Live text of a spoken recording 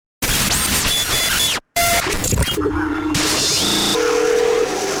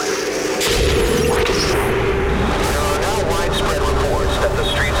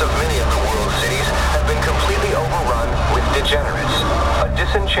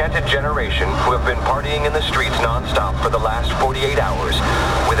disenchanted generation who have been partying in the streets non-stop for the last 48 hours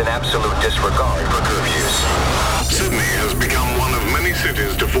with an absolute disregard for curfews. Sydney has become one of many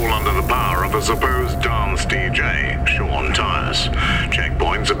cities to fall under the power of a supposed dance DJ, Sean Tyas.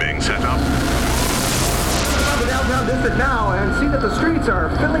 Checkpoints are being set up. The downtown district now and see that the streets are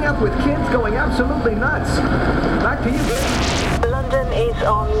filling up with kids going absolutely nuts. Back to you, Dave. London is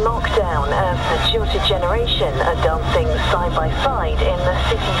on lockdown as the jilted generation are dancing side by side in the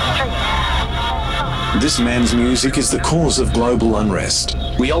city streets. This man's music is the cause of global unrest.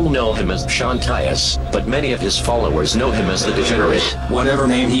 We all know him as Sean Tyas, but many of his followers know him as the Degenerate. Whatever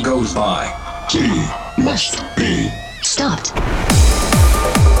name he goes by, he must be stopped.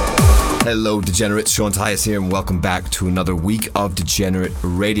 Hello, Degenerates. Sean Tyas here, and welcome back to another week of Degenerate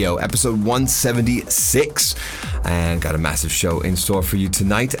Radio, episode 176. And got a massive show in store for you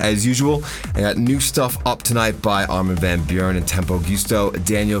tonight, as usual. I got new stuff up tonight by Armin van Buuren and Tempo Giusto,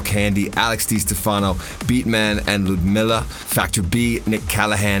 Daniel Candy, Alex Di Stefano, Beatman and Ludmilla, Factor B, Nick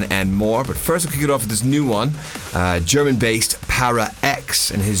Callahan, and more. But first, we'll kick it off with this new one, German-based Para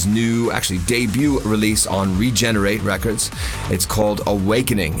X, and his new, actually debut release on Regenerate Records. It's called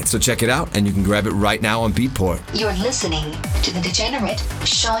Awakening. So check it out, and you can grab it right now on Beatport. You're listening to the Degenerate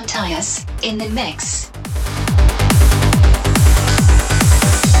Sean Tyas in the mix.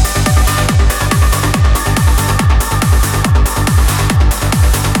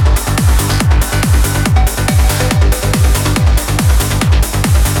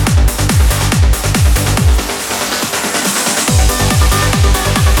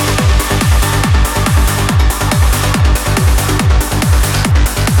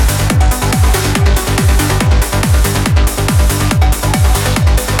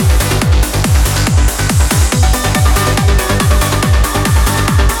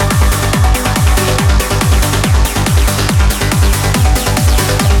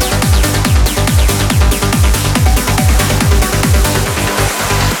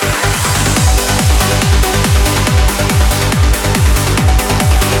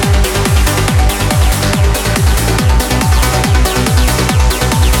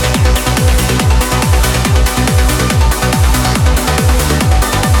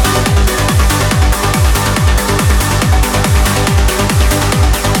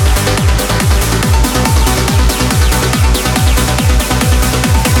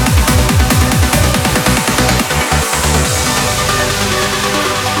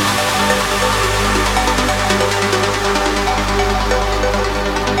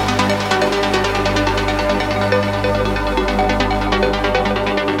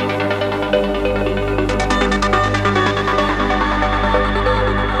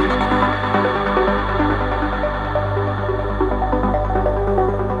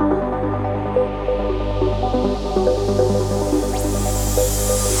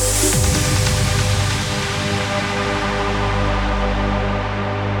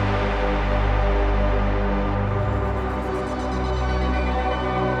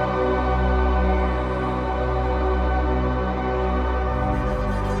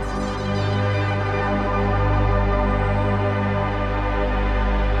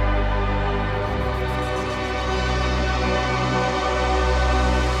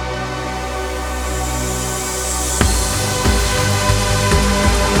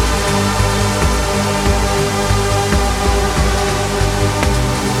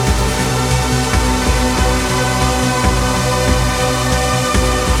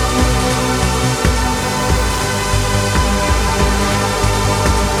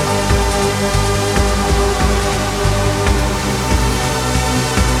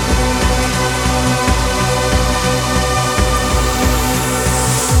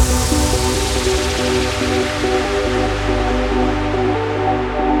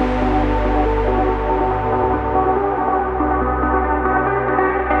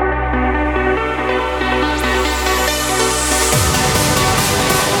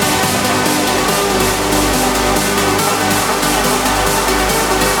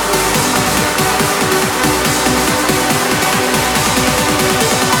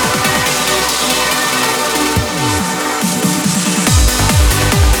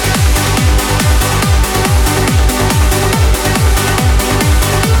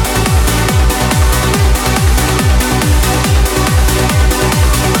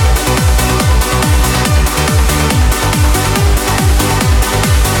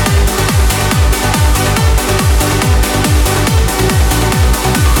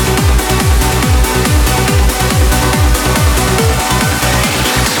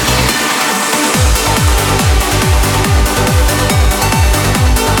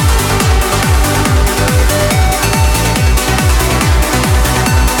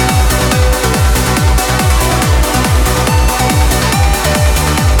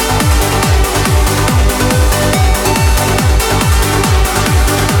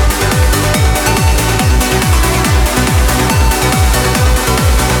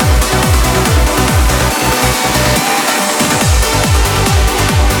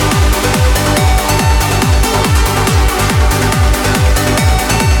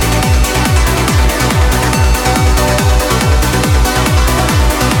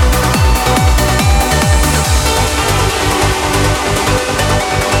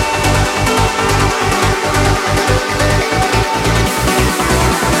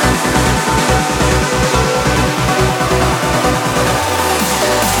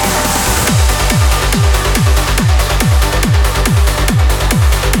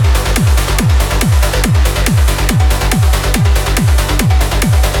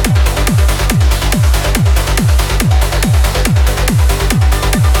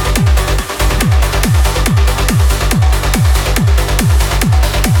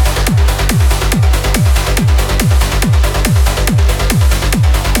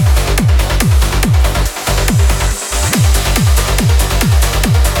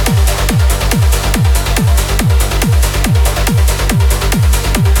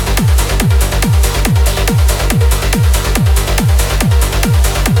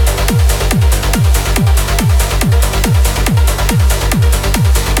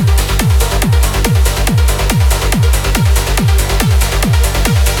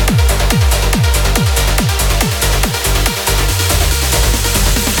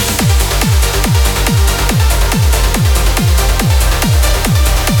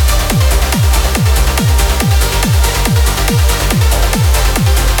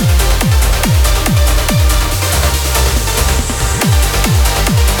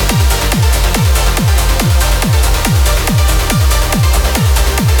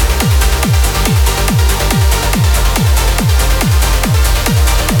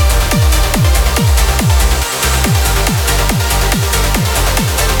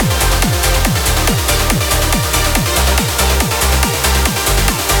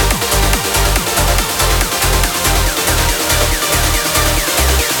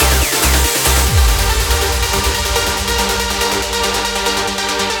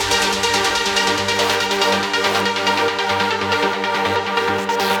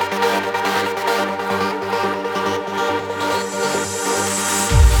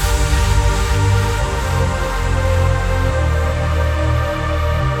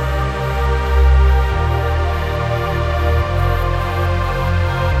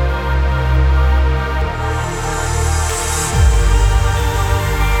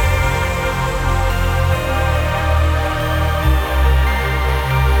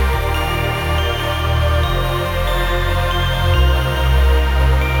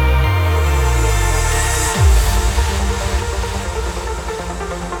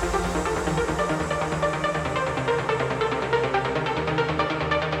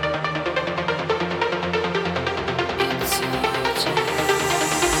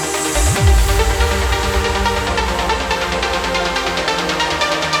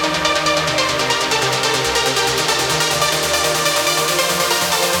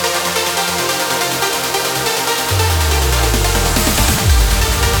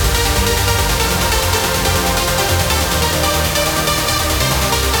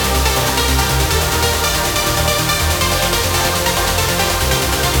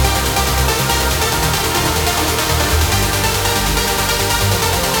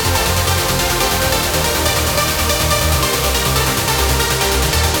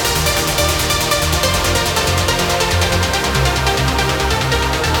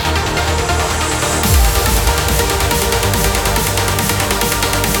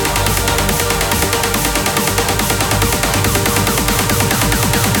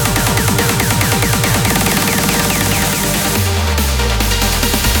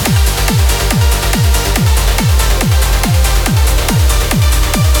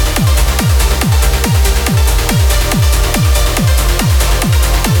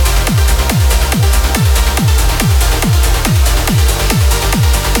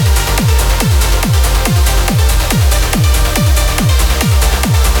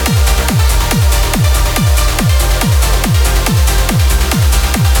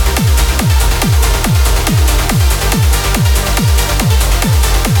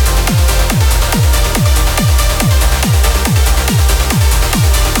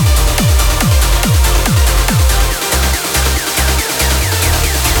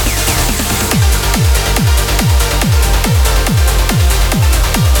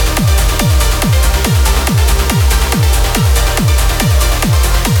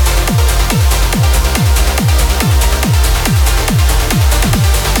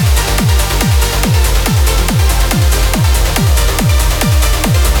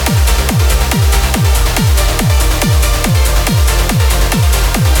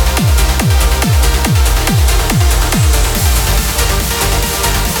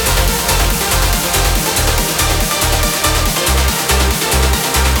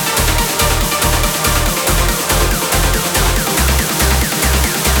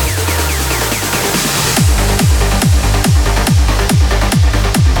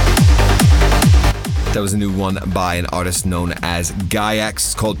 That was a new one by an artist known as Gaiax.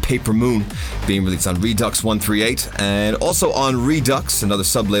 It's called Paper Moon, being released on Redux 138 and also on Redux, another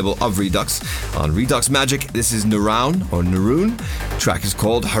sub-label of Redux. On Redux Magic, this is Naroon. Track is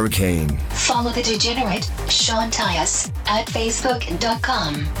called Hurricane. Follow the Degenerate Sean Tyas at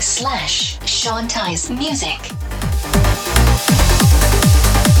facebook.com/Sean Tyas Music.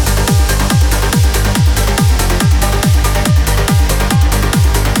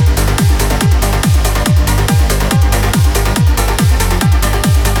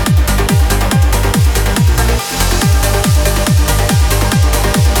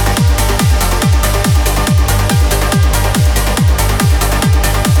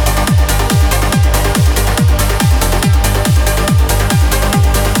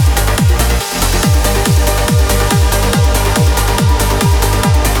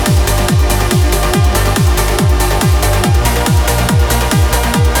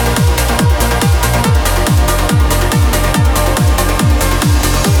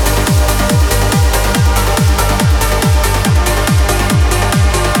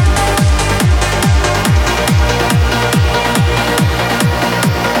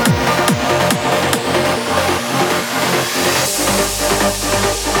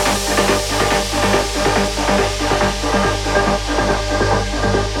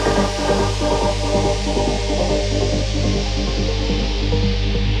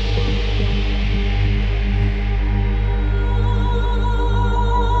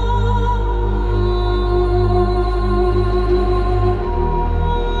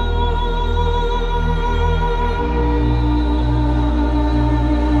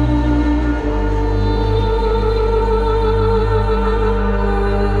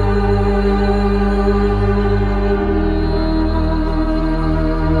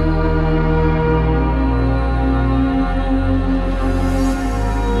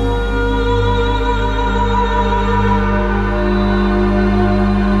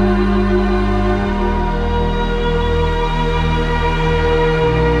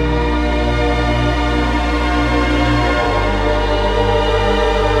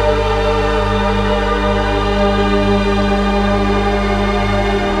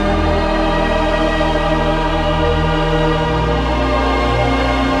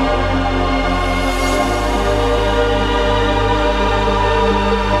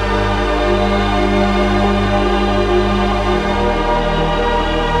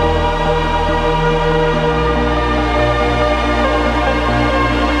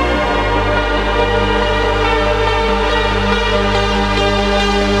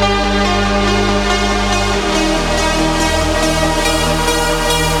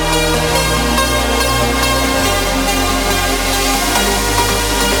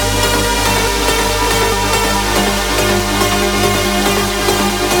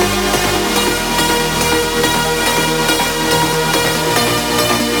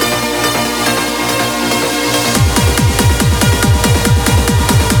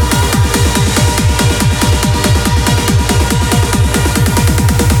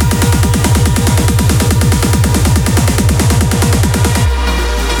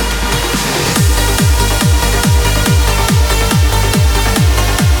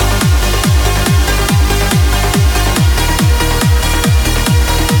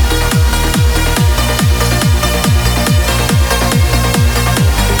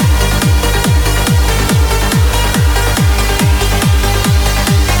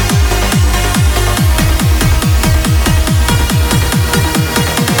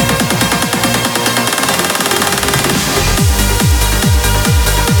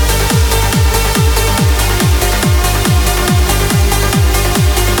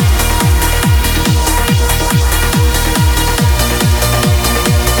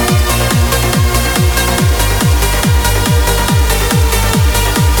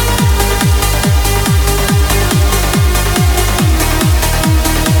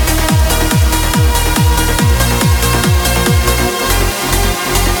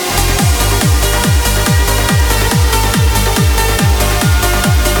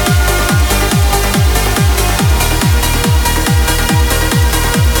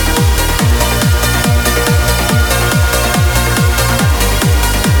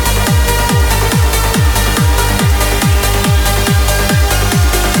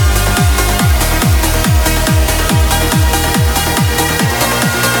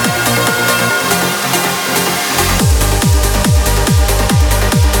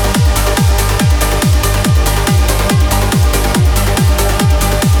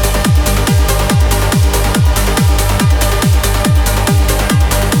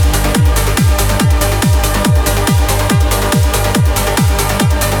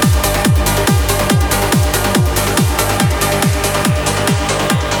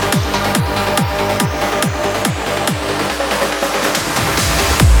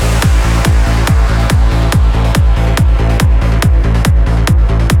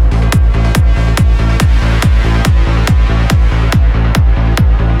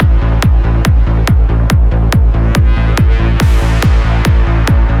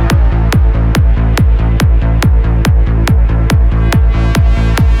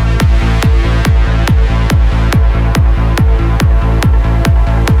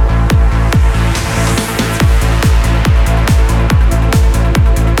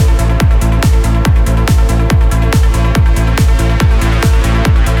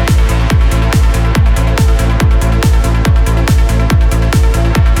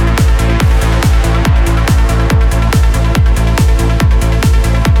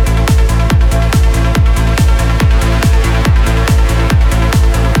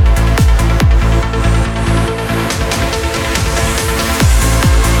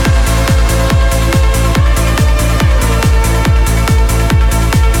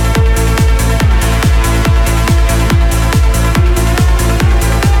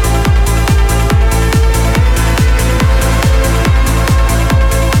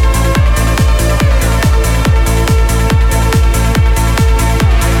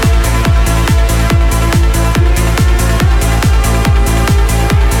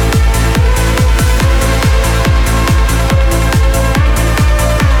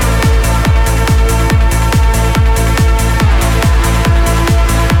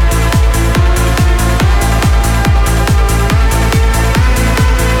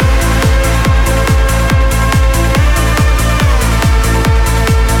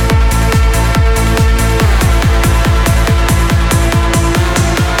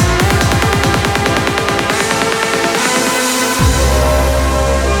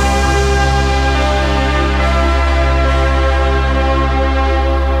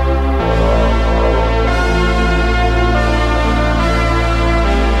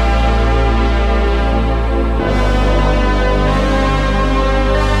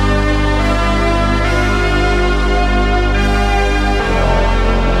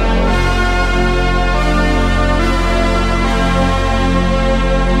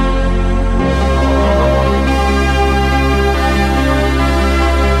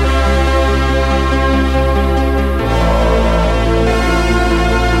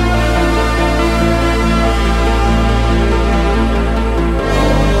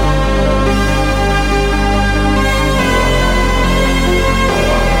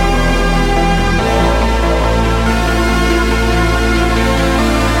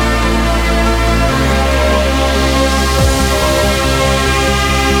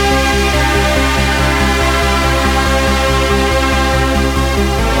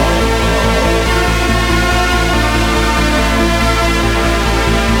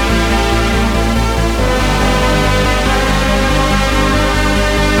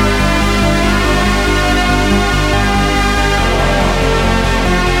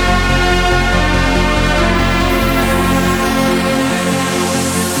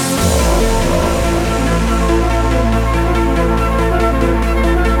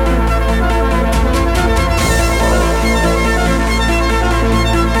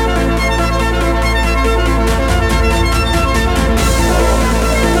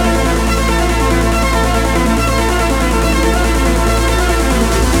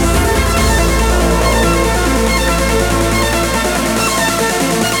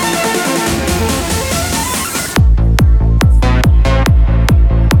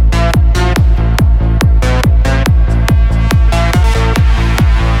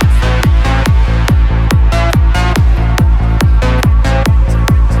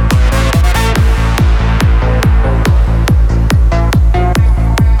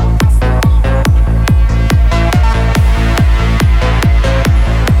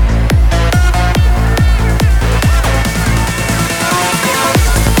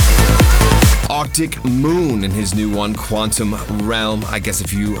 Arctic Moon in his new one, Quantum Realm. I guess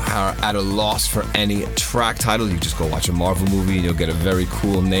if you are at a loss for any track title, you just go watch a Marvel movie and you'll get a very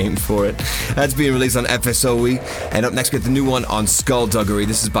cool name for it. That's being released on FSOE. And up next, we get the new one on Skullduggery.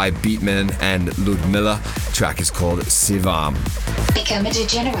 This is by Beatman and Ludmilla. The track is called Sivam. Become a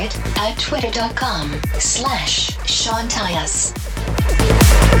degenerate at twitter.com/Sean Tyas.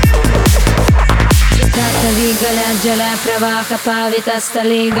 जल प्रवाह पावित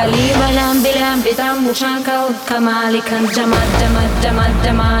स्थले गली बलाम्बिलाम्बितां मुचाङ्का उत्कमालिकं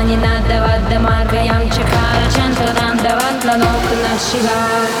जमज्जमज्जमज्जमानि नादवद्दमार्गयां चकार चन्द्रदां दवत्लनोक्न शिवा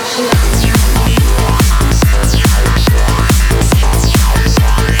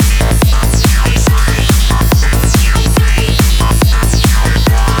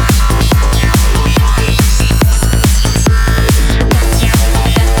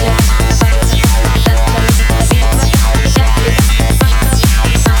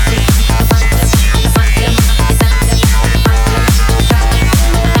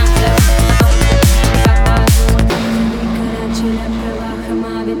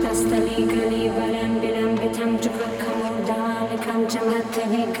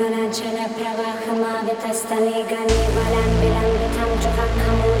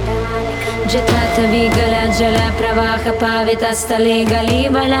पावितस्थले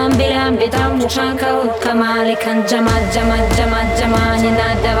गलीबलाम्बिलाम्बितां मुचाङ्का उत्कमालिकं जमज्जमज्जमज्जमानि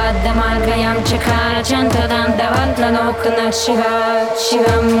नादवद्दमार्गयां चकार चन्द्रदां दवत्लनोक्न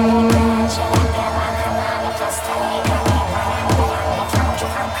शिवम्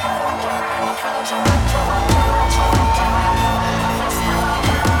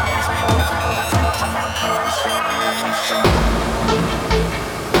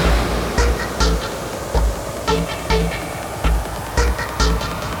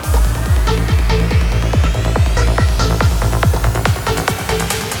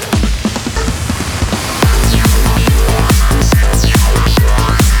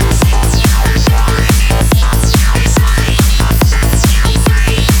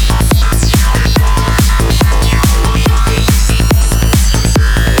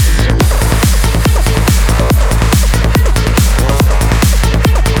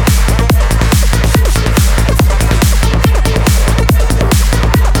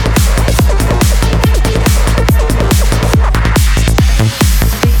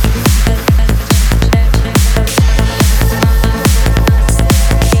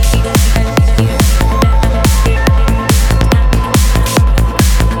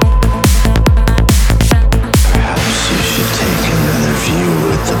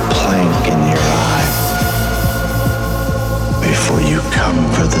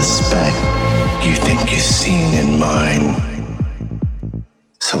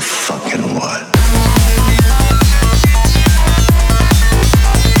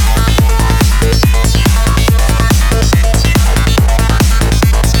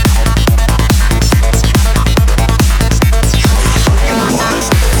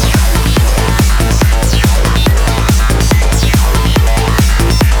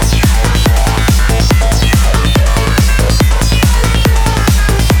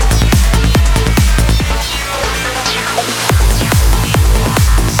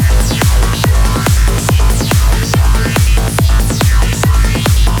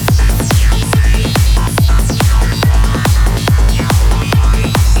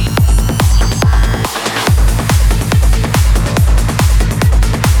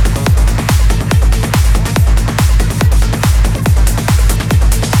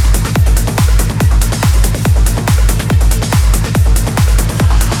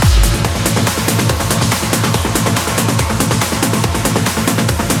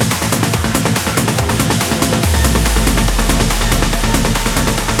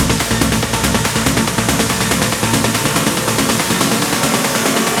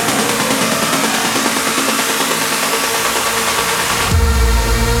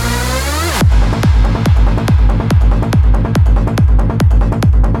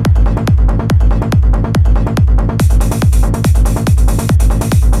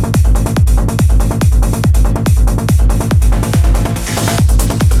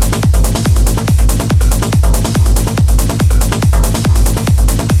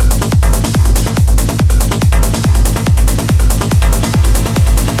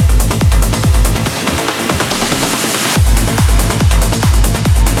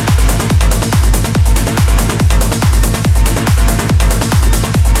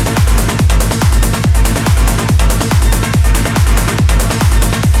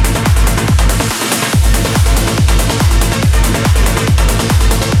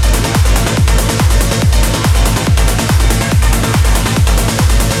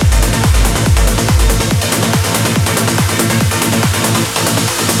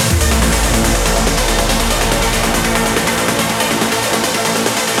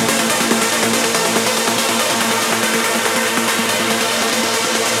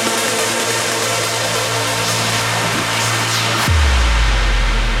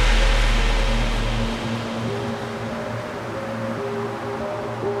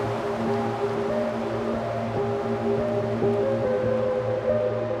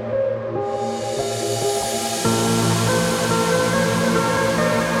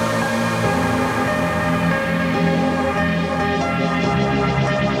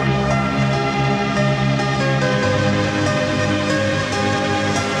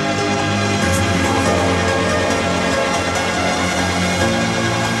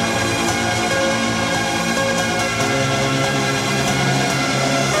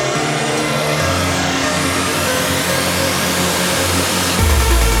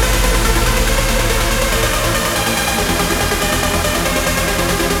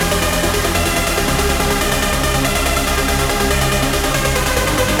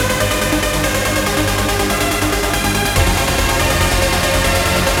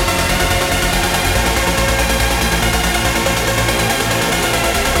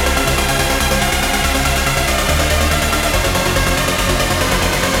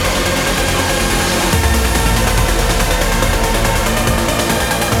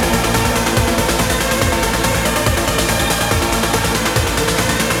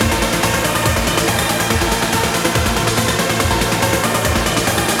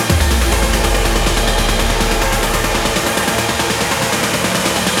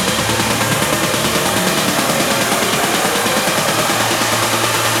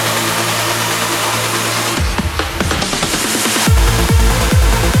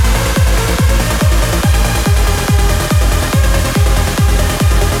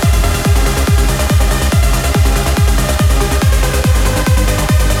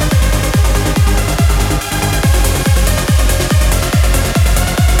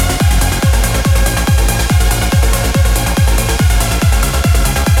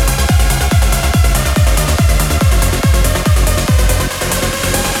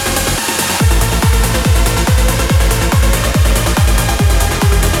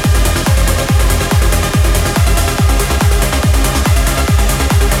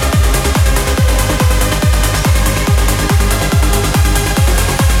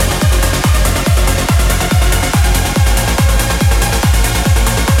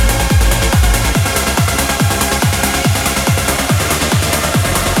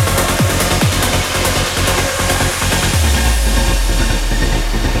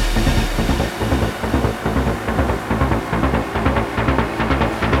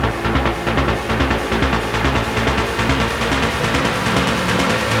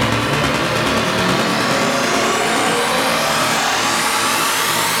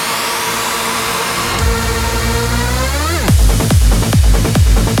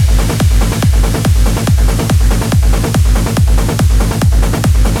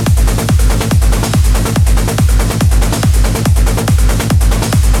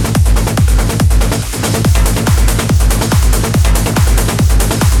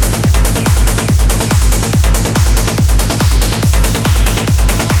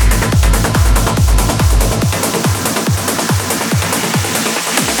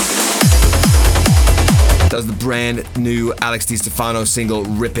brand new Alex Di Stefano single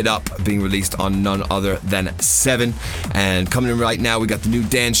Rip It Up being released on none other than Seven. And coming in right now, we got the new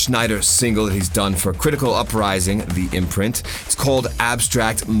Dan Schneider single that he's done for Critical Uprising, the imprint. It's called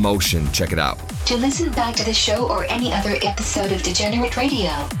Abstract Motion. Check it out. To listen back to the show or any other episode of Degenerate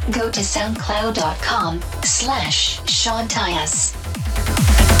Radio, go to soundcloud.com/Sean Tyas.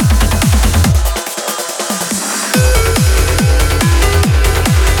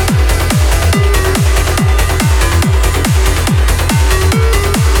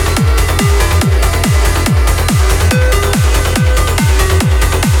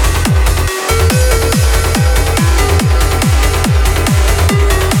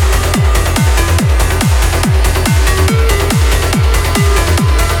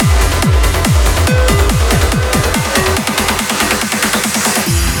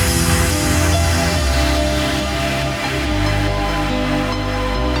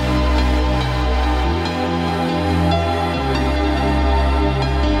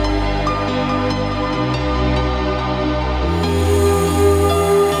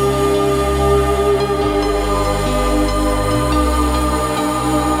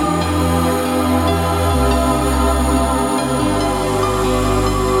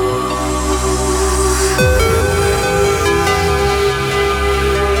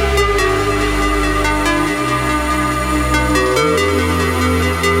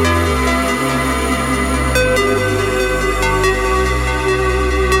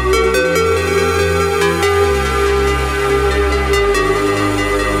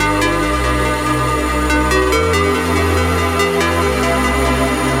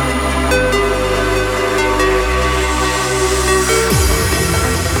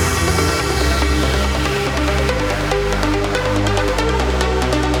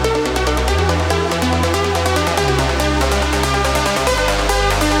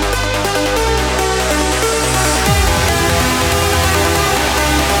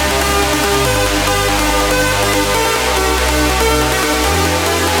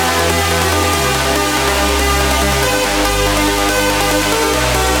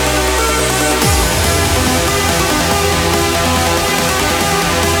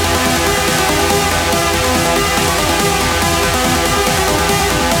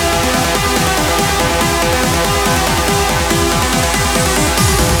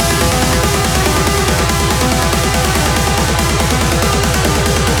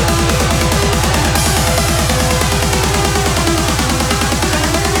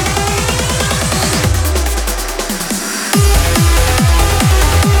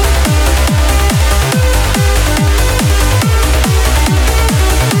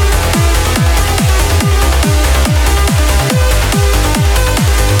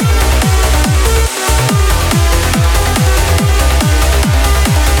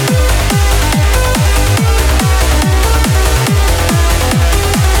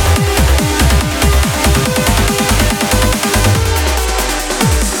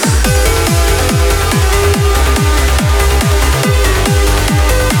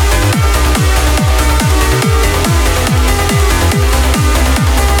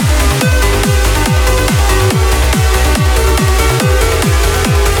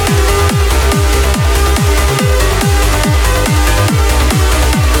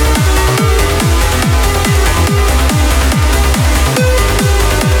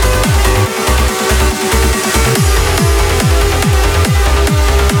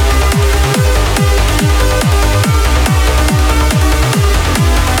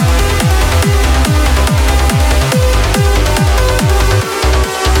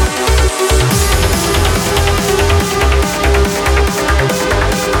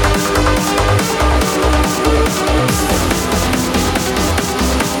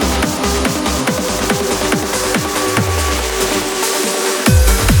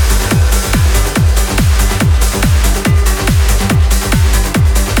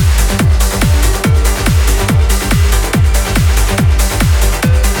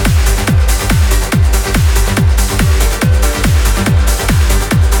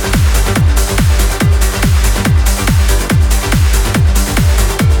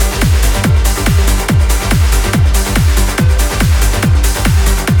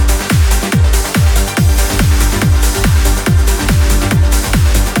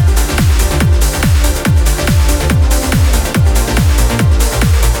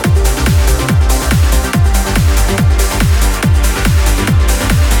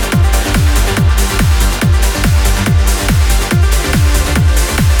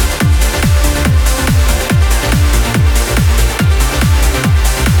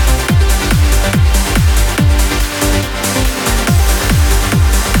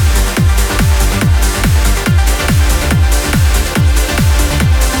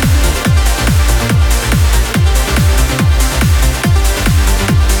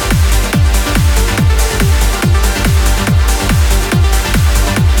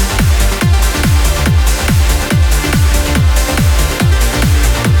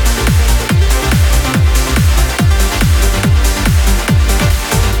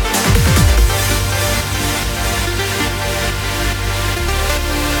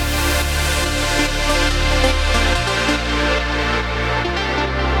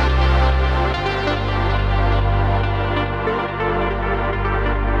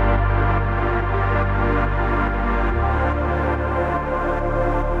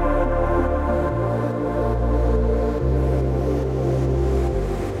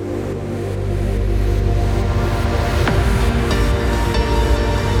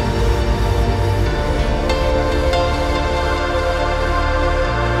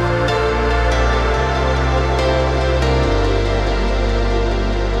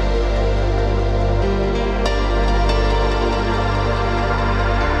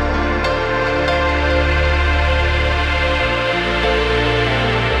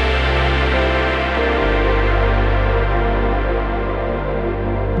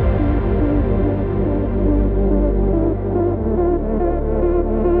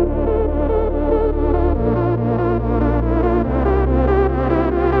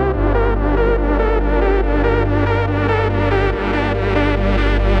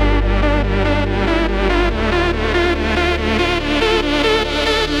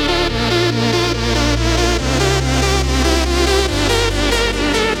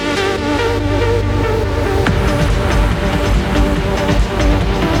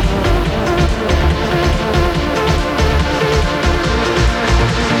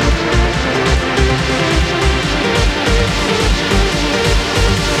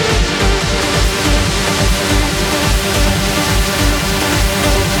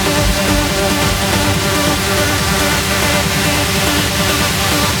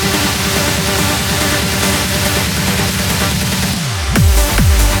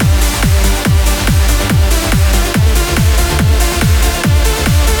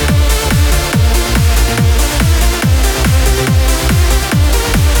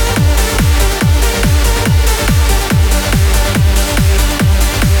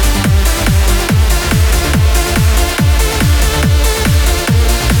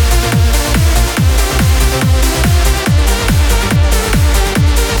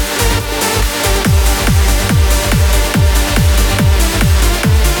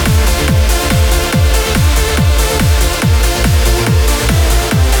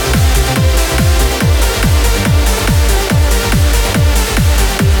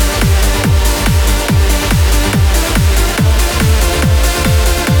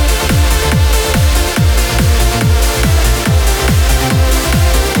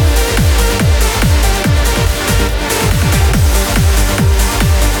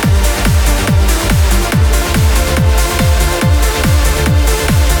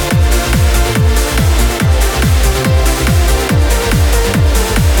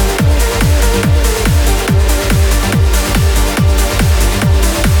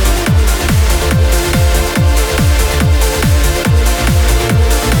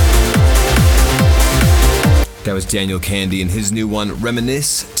 Daniel Candy and his new one,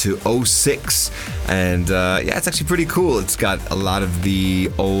 Reminisce to 06. And yeah, it's actually pretty cool. It's got a lot of the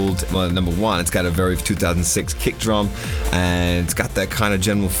old, well, number one, it's got a very 2006 kick drum, and it's got that kind of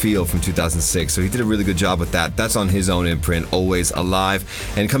general feel from 2006. So he did a really good job with that. That's on his own imprint, Always Alive.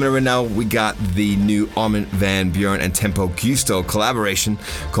 And coming over now, we got the new Armin van Buuren and Tempo Giusto collaboration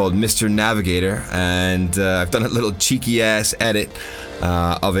called Mr. Navigator. And I've done a little cheeky ass edit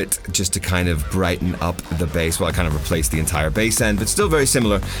of it just to kind of brighten up the bass. Well, I kind of replaced the entire bass end, but still very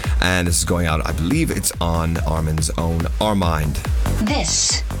similar. And this is going out, I believe it's on Armin's own Armind.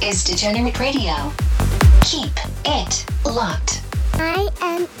 This is Degenerate Radio. Keep it locked. I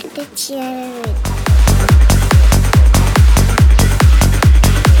am Degenerate.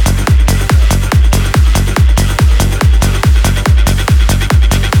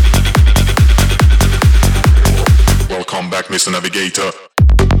 Welcome back, Mr. Navigator.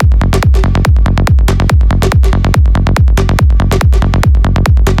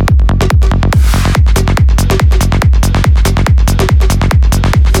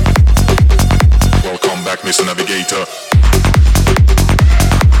 Welcome back, Mr. Navigator.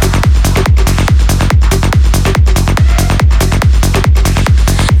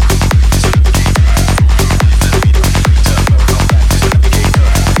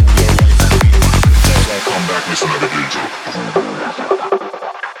 Welcome back, Mr. Navigator.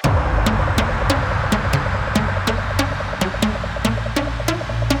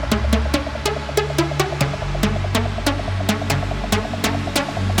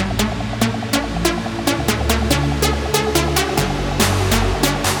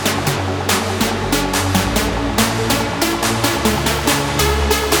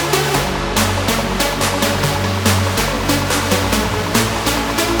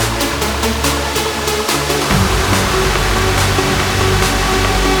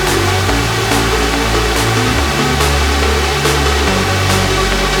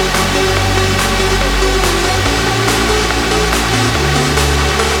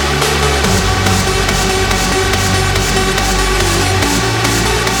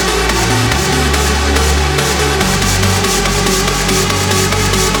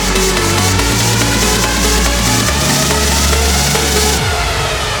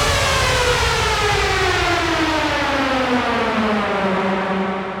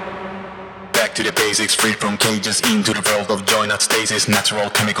 Freed from cages into the world of joy, not stasis. Natural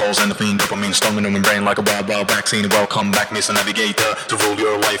chemicals, endorphin, dopamine, storming in my brain like a wild, wild vaccine. Welcome back, Mr. Navigator, to rule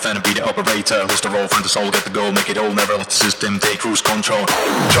your life and be the operator. Who's the role, find the soul, get the goal, make it all. Never let the system take cruise control.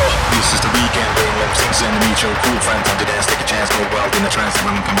 Sure, this is the weekend, brain love things and meet your cool friends. Time to dance, take a chance, go wild in a trance.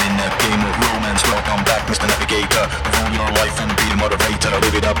 Everyone come in a game of romance. Welcome back, Mr. Navigator, to rule your life and be the moderator.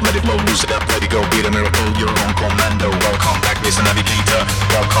 Live it up, let it flow, lose it up, let it go, be the miracle, your own commando. Welcome back, Mr. Navigator.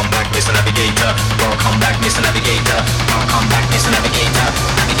 Welcome back, Mr. Navigator. Welcome back, Mr. Navigator. Welcome back, Mr. Navigator.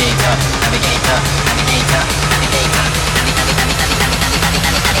 Navigator, navigator, navigator, navigator,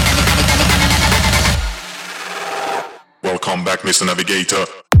 Welcome back, Mr. Navigator.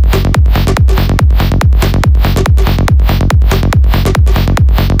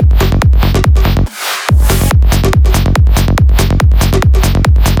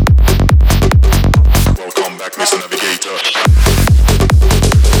 Welcome back, Mr. Navigator.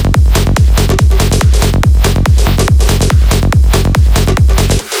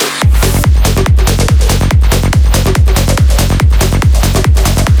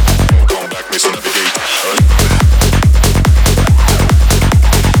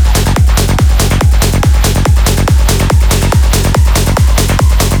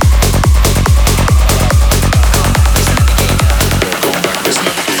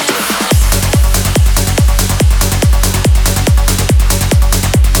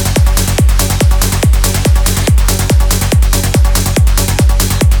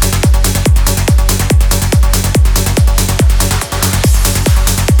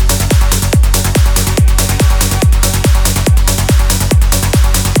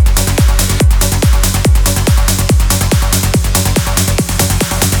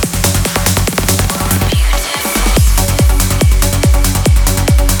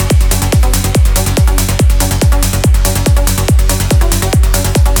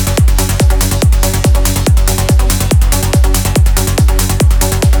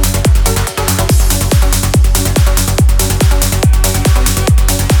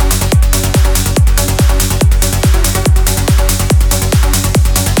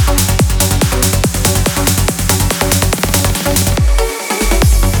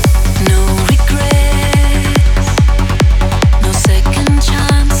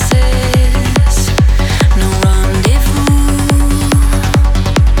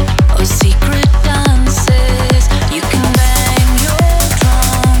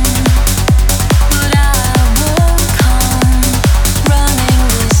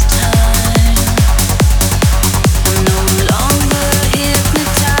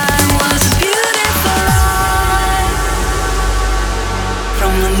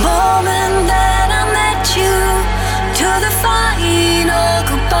 From the moment that I met you to the final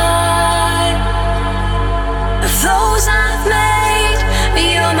goodbye, of those I've made,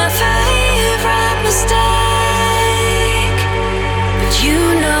 you're my favorite mistake. But you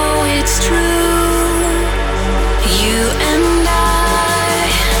know it's true, you and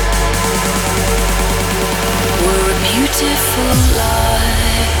I were a beautiful lie.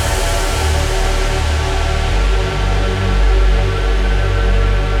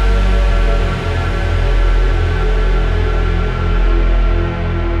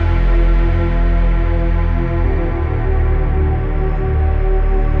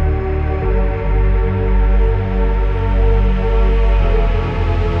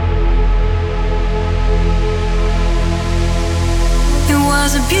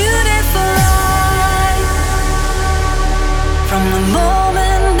 Was a beautiful ride. From the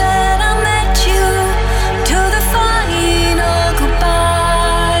moment that I met you to the final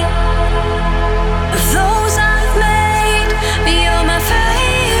goodbye, of those I've made, you're my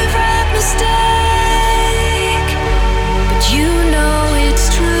favorite mistake. But you know it's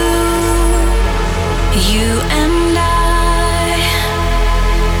true, you and I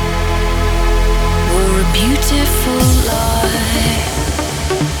were a beautiful lie.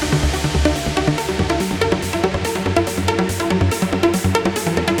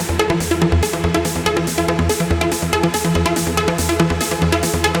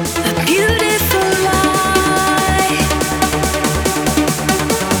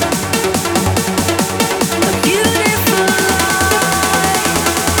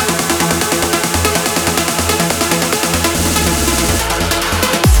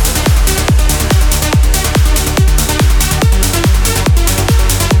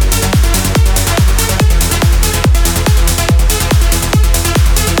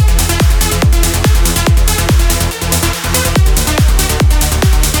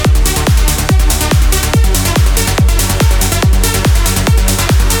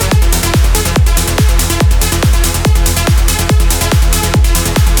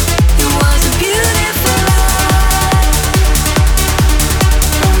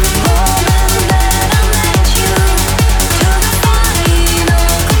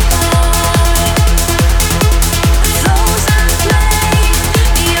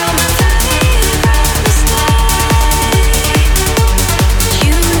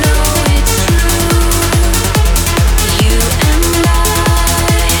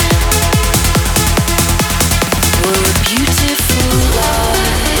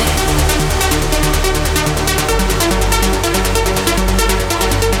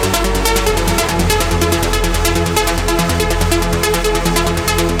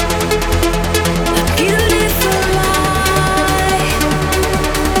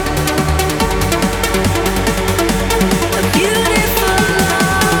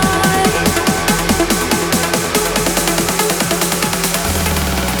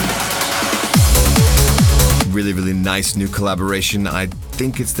 Nice new collaboration. I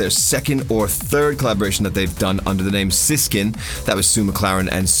think it's their second or third collaboration that they've done under the name Siskin. That was Sue McLaren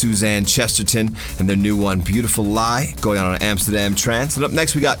and Suzanne Chesterton, and their new one, Beautiful Lie, going on Amsterdam Trance. And up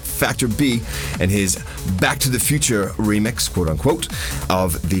next, we got Factor B and his Back to the Future remix, quote unquote,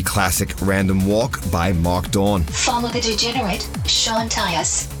 of the classic Random Walk by Mark Dawn. Follow the degenerate Sean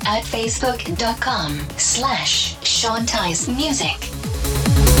Tyas at facebook.com/Sean Tyas Music.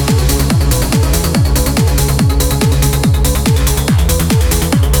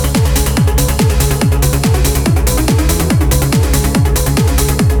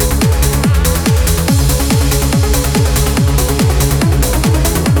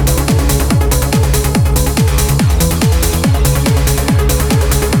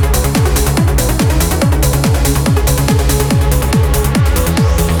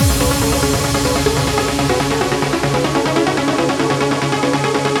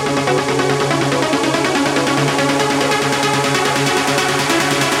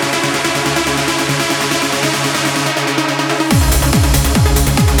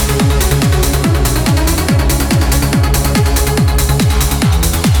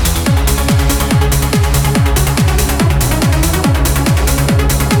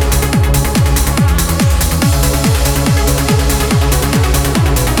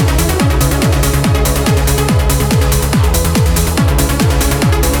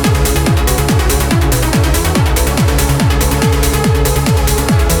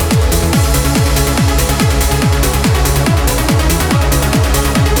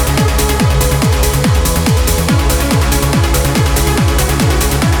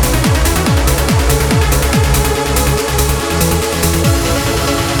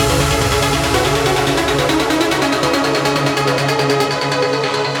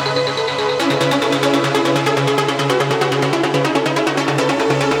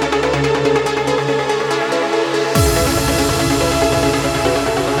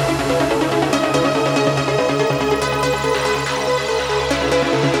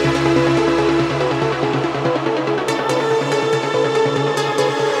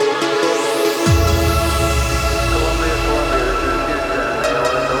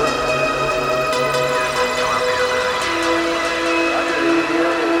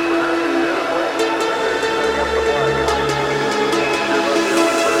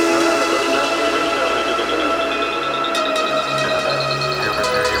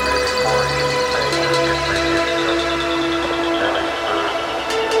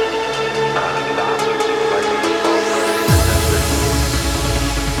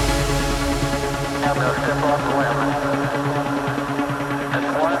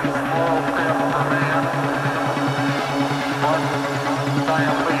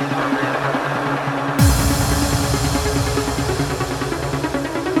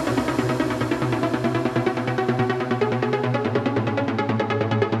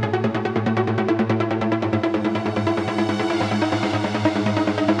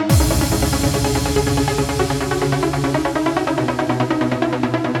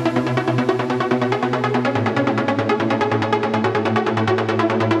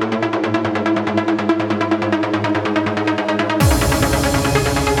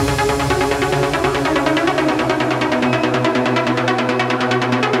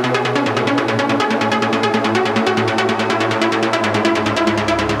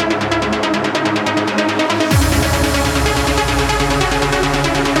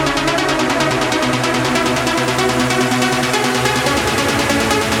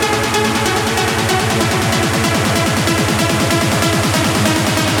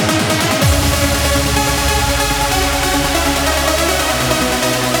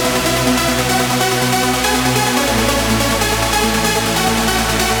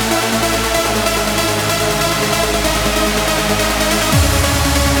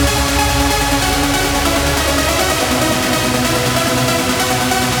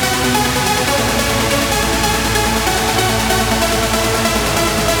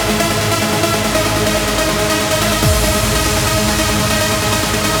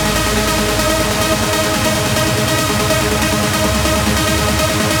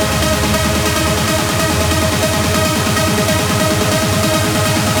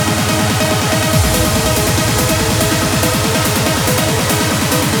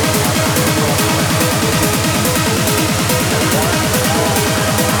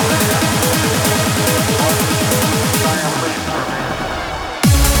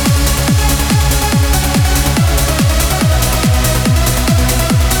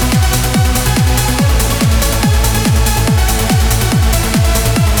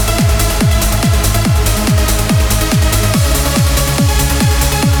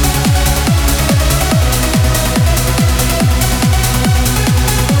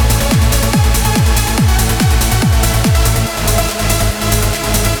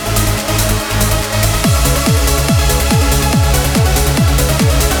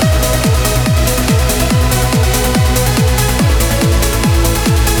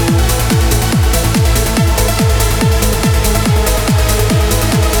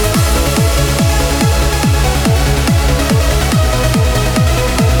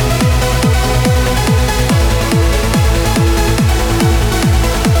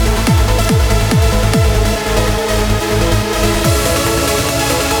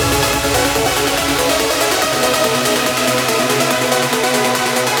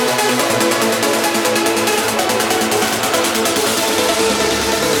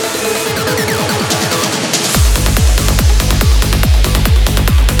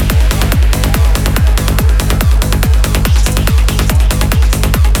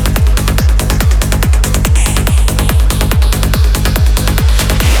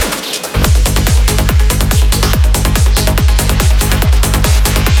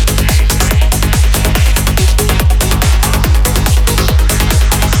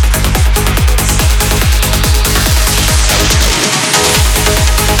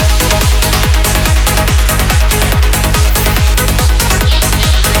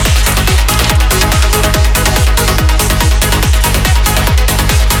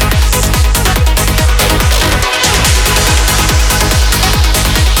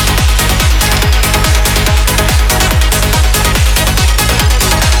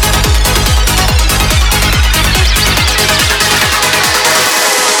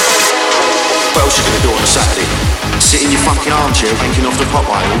 armchair wanking off the pop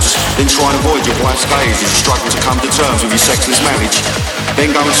idols, then try and avoid your wife's gaze as you struggle to come to terms with your sexless marriage,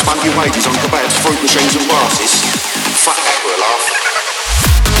 then go and spunk your wages on kebabs, fruit machines and glasses. Fuck that for a laugh.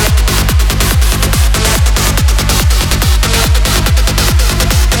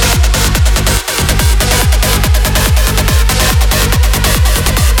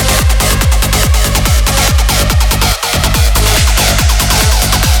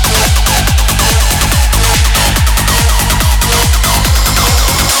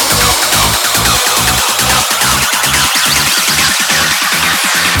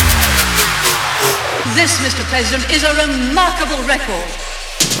 This, Mr. President, is a remarkable record.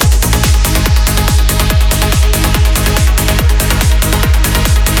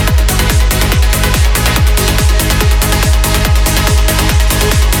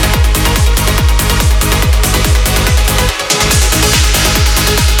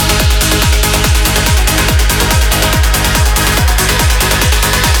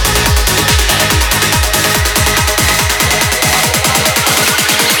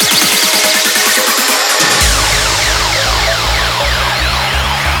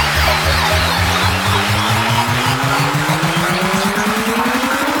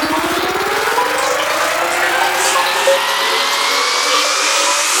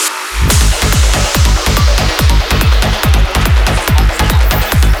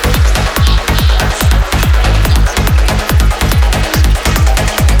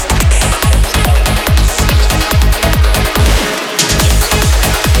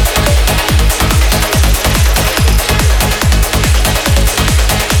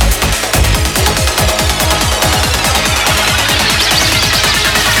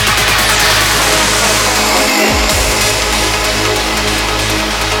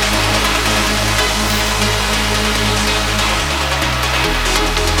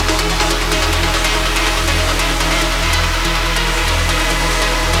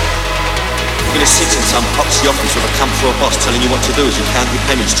 some poxy office with a come for a boss telling you what to do as you count your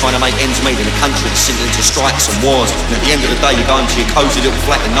pennies, trying to make ends meet in a country that's sinking into strikes and wars. And at the end of the day, you go into your cosy little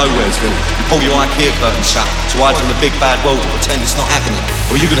flat in Nowheresville and pull your IKEA curtain shut to hide from the big bad world and pretend it's not happening.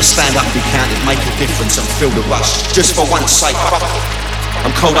 Or are you going to stand up and be counted, make a difference and feel the rush, just for once sake?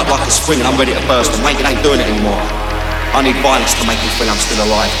 I'm cold up like a spring and I'm ready to burst, and mate, it ain't doing it anymore. I need violence to make me feel I'm still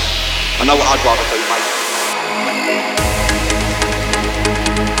alive. I know what I'd rather do, mate.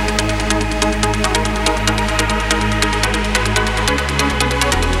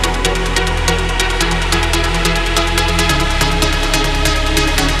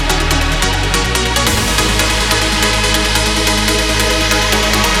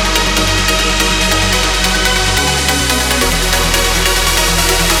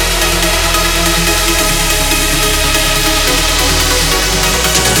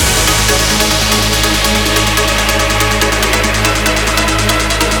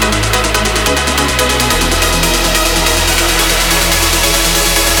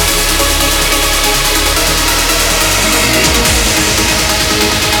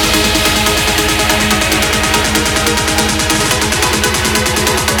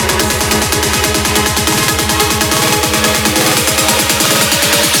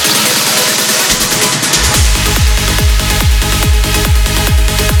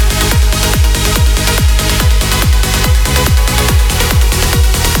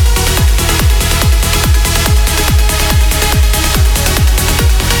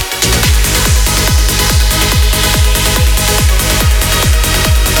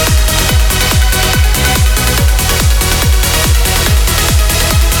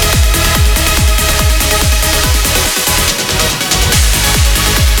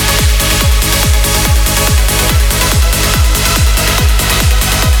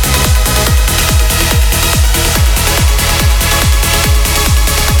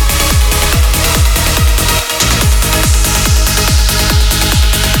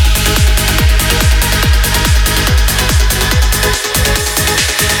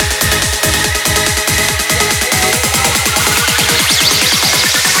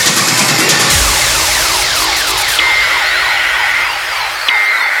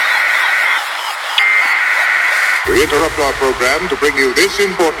 We interrupt our program to bring you this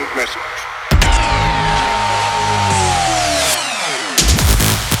important message.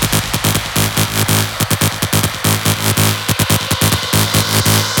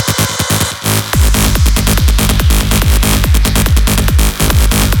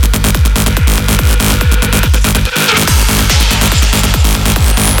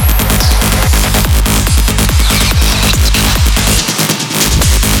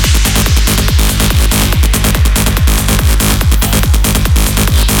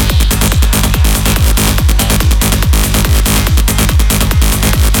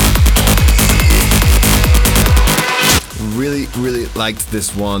 Really liked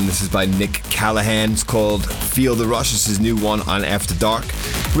this one. This is by Nick Callahan. It's called Feel the Rush. It's his new one on After Dark.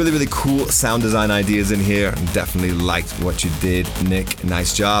 Really cool sound design ideas in here. Definitely liked what you did, Nick.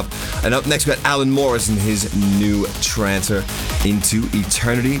 Nice job. And up next we got Alan Morris and his new Trancer Into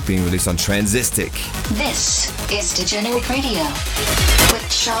Eternity, being released on Transistic. This is Degenerate Radio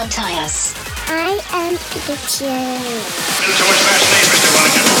with Sean Tyas. I am Degenerate. So much fascinating, Mr.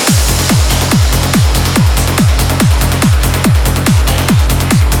 Wellington.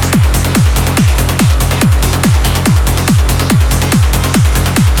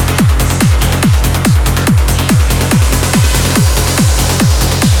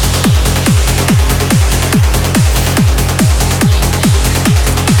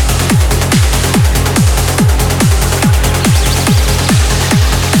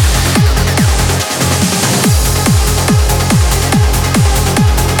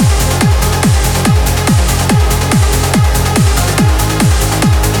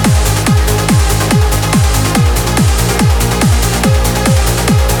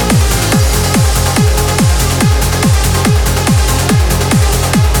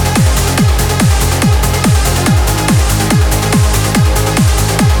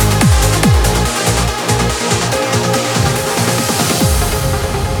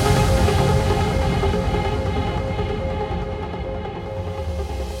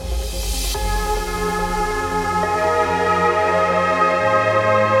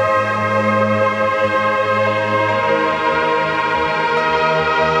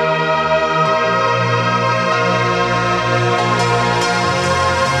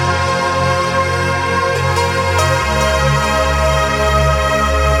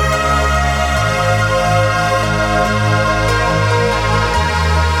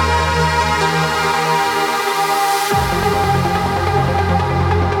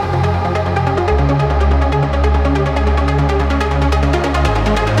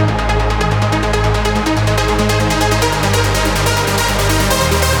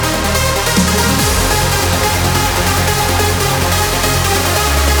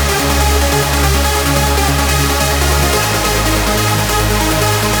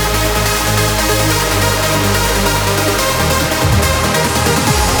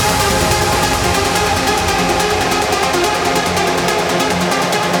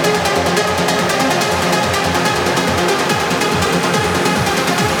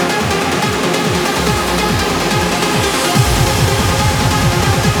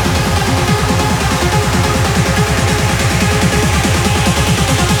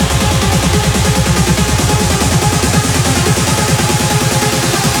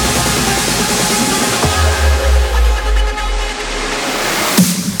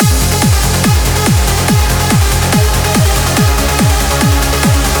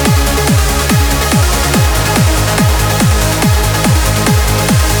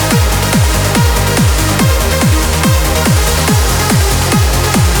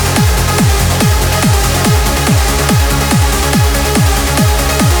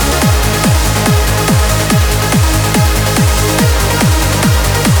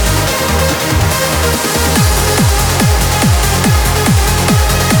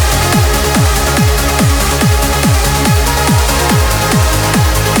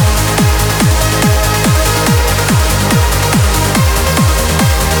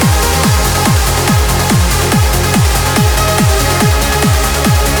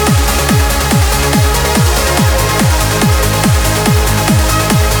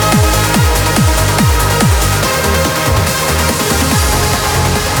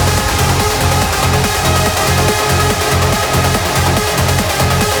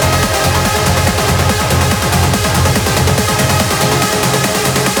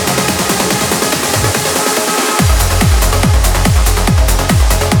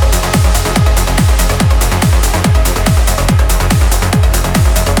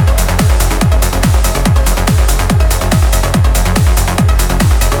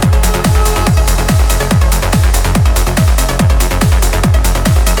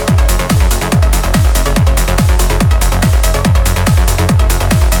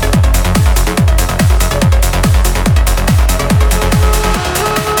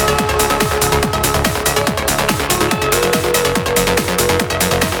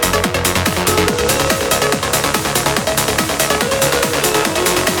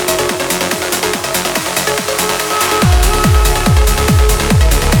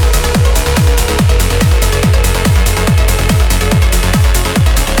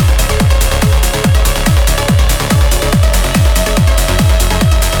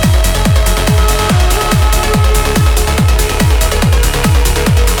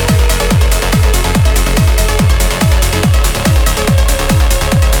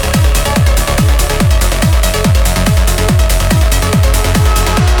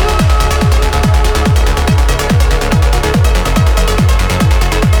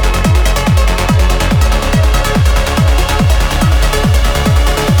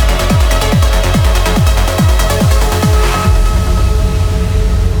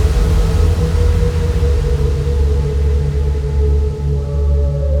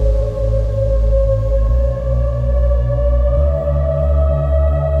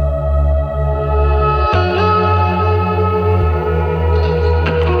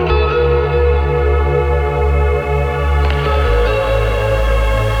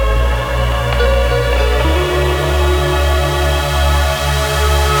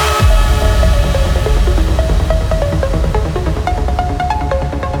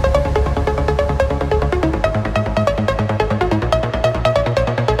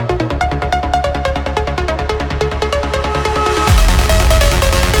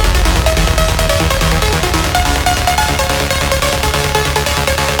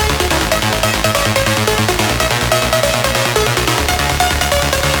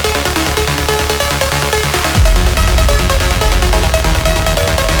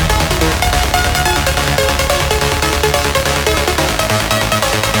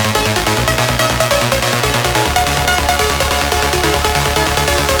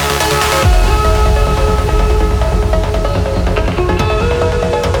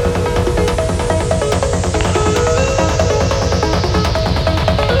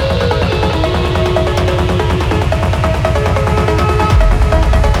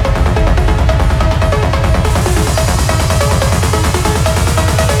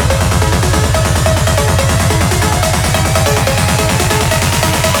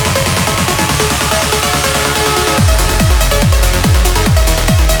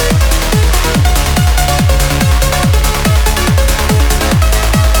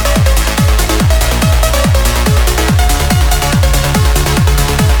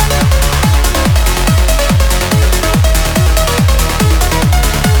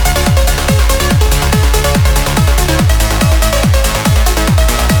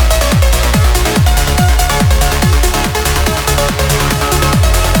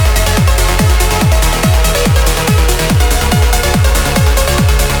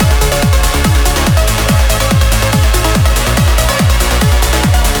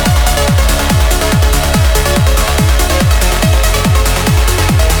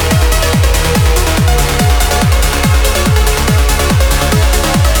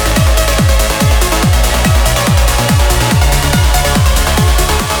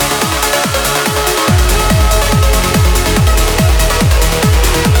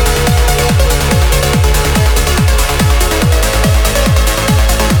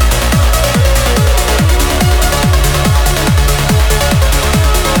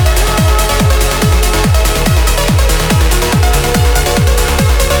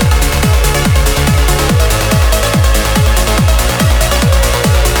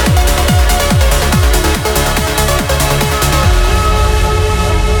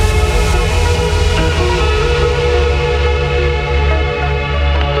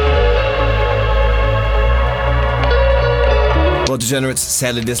 Degenerates.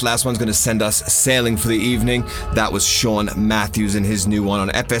 Sadly, this last one's going to send us sailing for the evening. That was Sean Matthews and his new one on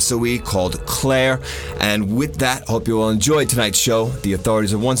FSOE called Claire. And with that, hope you all enjoyed tonight's show. The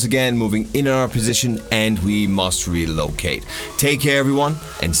authorities are once again moving in on our position and we must relocate. Take care, everyone,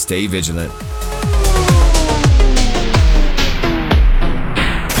 and stay vigilant.